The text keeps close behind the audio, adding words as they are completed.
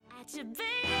We're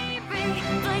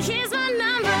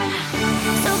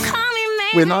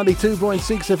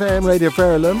 92.6 FM Radio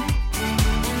Verulam.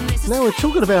 Now we're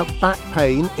talking about back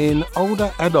pain in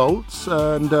older adults,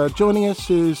 and joining us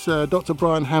is Dr.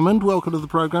 Brian Hammond. Welcome to the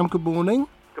programme. Good morning.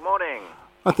 Good morning.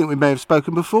 I think we may have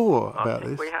spoken before about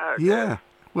this. We have. Yeah.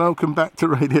 Welcome back to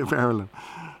Radio Verulam.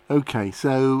 Okay,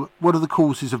 so what are the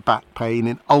causes of back pain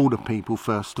in older people,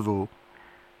 first of all?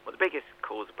 Well, the biggest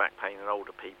cause of back pain in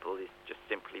older people is just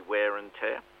simply wear and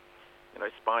tear. You know,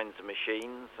 spines are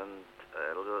machines, and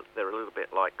they're a little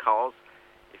bit like cars.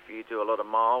 If you do a lot of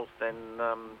miles, then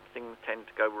things tend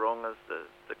to go wrong as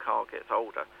the car gets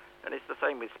older. And it's the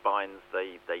same with spines.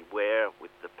 They wear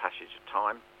with the passage of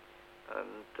time,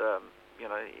 and you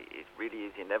know, it really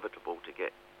is inevitable to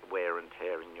get wear and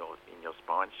tear in your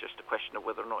spine. It's just a question of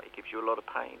whether or not it gives you a lot of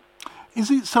pain. Is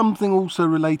it something also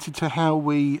related to how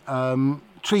we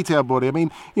treat our body? I mean,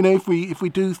 you know, if we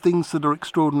do things that are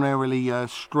extraordinarily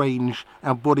strange,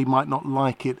 our body might not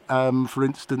like it. For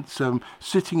instance,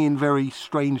 sitting in very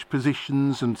strange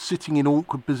positions and sitting in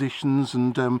awkward positions,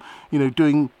 and you know,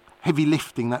 doing heavy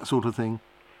lifting, that sort of thing.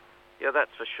 Yeah,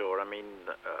 that's for sure. I mean,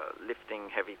 lifting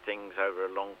heavy things over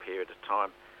a long period of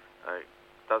time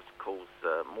does cause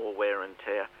more wear and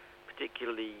tear,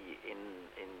 particularly in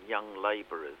young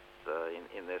labourers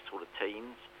in their sort of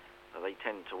teens. They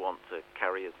tend to want to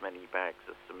carry as many bags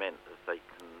of cement as they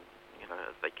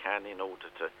can in order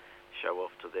to show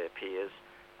off to their peers,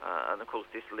 and of course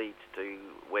this leads to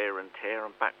wear and tear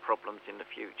and back problems in the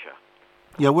future.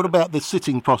 Yeah, what about the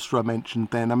sitting posture I mentioned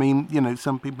then? I mean, you know,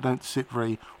 some people don't sit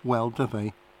very well, do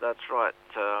they? That's right.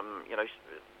 You know,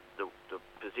 the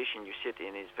position you sit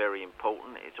in is very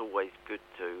important. It's always good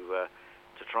to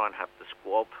try and have the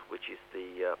squab, which is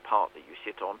the part that you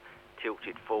sit on,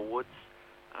 tilted forwards.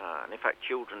 And in fact,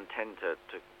 children tend to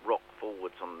rock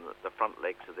forwards on the front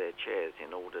legs of their chairs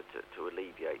in order to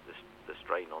alleviate the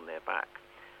strain on their back.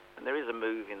 And there is a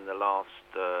move in the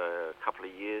last couple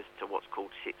of years to what's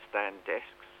called sit-stand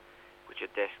desks, which are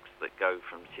desks that go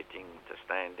from sitting to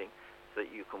standing so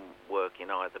that you can work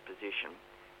in either position.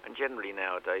 And generally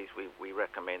nowadays we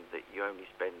recommend that you only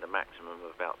spend a maximum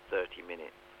of about 30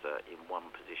 minutes in one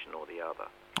position or the other.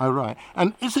 Oh, right.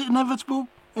 And is it inevitable?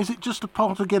 Is it just a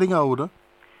part of getting older?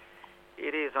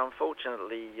 It is,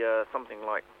 unfortunately, something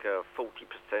like 40%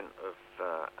 of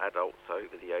adults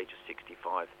over the age of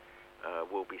 65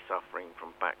 will be suffering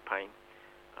from back pain.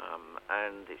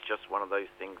 And it's just one of those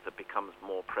things that becomes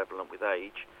more prevalent with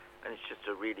age. And it's just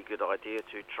a really good idea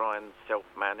to try and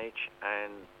self-manage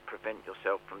and prevent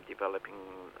yourself from developing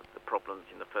the problems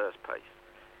in the first place.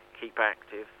 Keep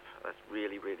active. That's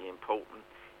really, really important.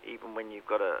 Even when you've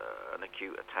got an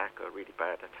acute attack, a really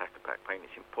bad attack of back pain,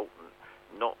 it's important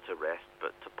not to rest,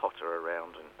 but to potter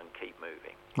around and keep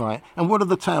moving. Right. And what are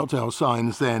the telltale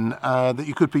signs then that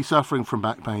you could be suffering from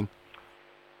back pain?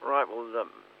 Right. Well,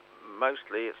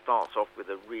 mostly it starts off with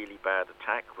a really bad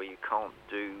attack where you can't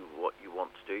do what you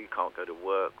want to do. You can't go to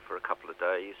work for a couple of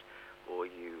days, or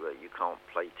you can't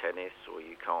play tennis, or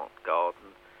you can't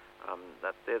garden.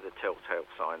 They're the telltale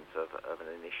signs of an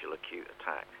initial acute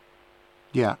attack.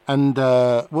 Yeah, and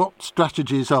what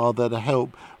strategies are there to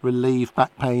help relieve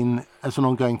back pain as an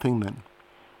ongoing thing then?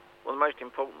 Well, the most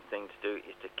important thing to do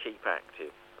is to keep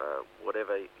active.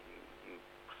 Whatever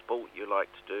sport you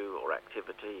like to do or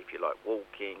activity, if you like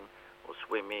walking or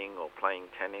swimming or playing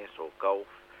tennis or golf,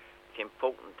 it's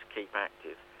important to keep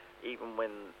active. Even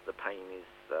when the pain is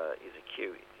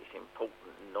acute, it's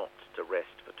important not to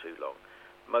rest for too long.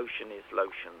 Motion is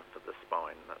lotion for the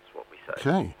spine, that's what we say.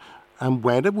 Okay. And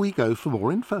where do we go for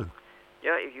more info?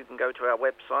 Yeah, you can go to our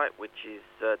website, which is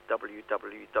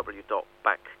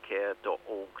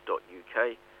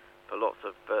www.backcare.org.uk for lots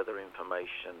of further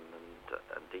information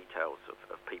and details of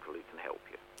people who can help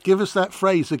you. Give us that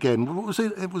phrase again. What was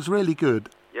it? It was really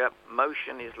good. Yeah,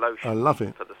 motion is lotion. I love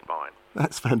it. For the spine.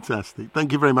 That's fantastic.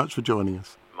 Thank you very much for joining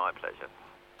us. My pleasure.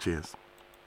 Cheers.